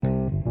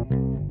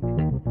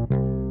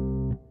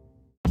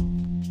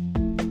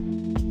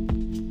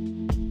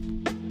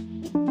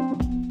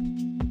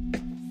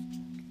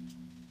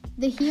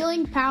The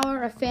healing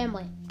power of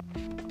family.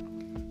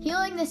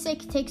 Healing the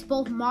sick takes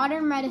both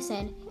modern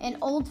medicine and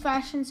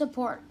old-fashioned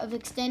support of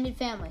extended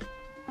family.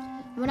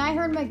 When I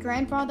heard my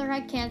grandfather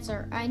had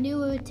cancer, I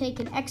knew it would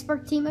take an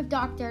expert team of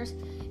doctors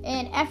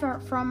and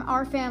effort from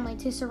our family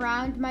to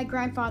surround my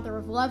grandfather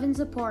with love and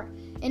support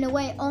in a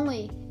way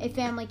only a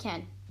family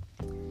can.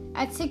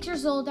 At 6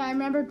 years old, I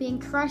remember being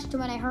crushed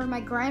when I heard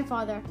my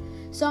grandfather,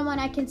 someone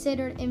I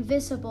considered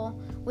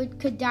invisible,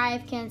 could die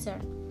of cancer.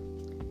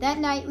 That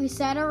night, we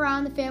sat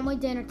around the family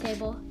dinner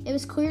table. It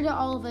was clear to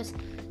all of us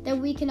that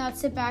we cannot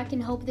sit back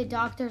and hope the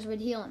doctors would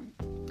heal him.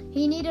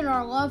 He needed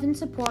our love and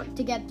support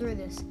to get through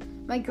this.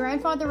 My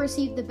grandfather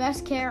received the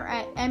best care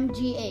at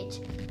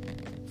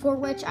MGH, for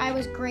which I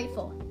was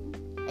grateful.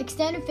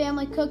 Extended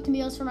family cooked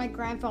meals for my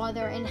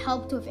grandfather and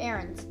helped with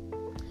errands.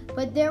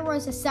 But there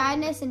was a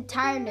sadness and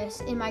tiredness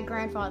in my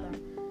grandfather.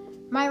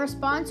 My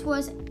response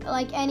was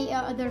like any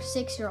other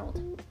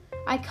 6-year-old.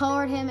 I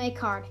colored him a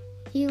card.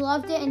 He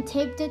loved it and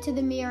taped it to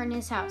the mirror in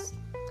his house.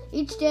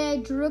 Each day I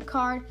drew a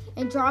card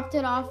and dropped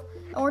it off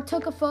or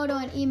took a photo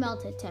and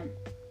emailed it to him.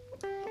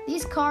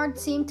 These cards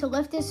seemed to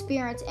lift his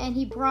spirits, and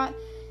he brought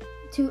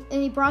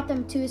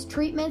them to his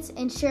treatments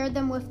and shared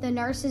them with the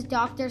nurses,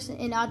 doctors,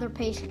 and other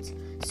patients.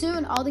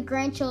 Soon all the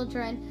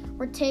grandchildren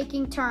were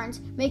taking turns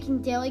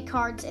making daily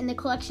cards, and the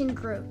collection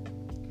grew.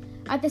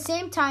 At the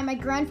same time, my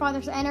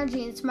grandfather's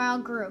energy and smile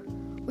grew.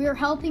 We were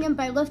helping him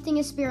by lifting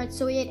his spirits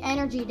so he had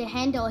energy to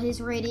handle his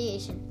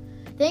radiation.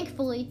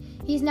 Thankfully,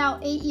 he's now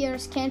 8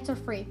 years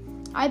cancer-free.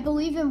 I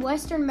believe in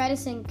Western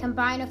medicine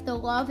combined with the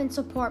love and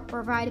support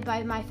provided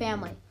by my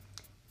family.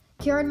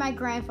 Cured my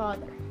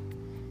grandfather.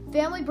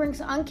 Family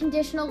brings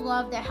unconditional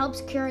love that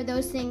helps cure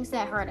those things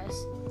that hurt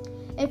us.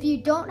 If you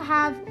don't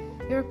have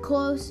your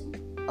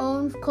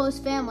own close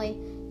family,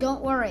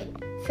 don't worry.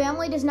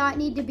 Family does not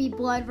need to be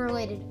blood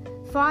related.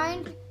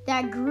 Find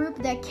that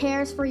group that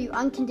cares for you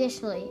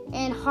unconditionally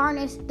and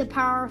harness the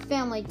power of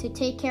family to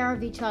take care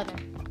of each other.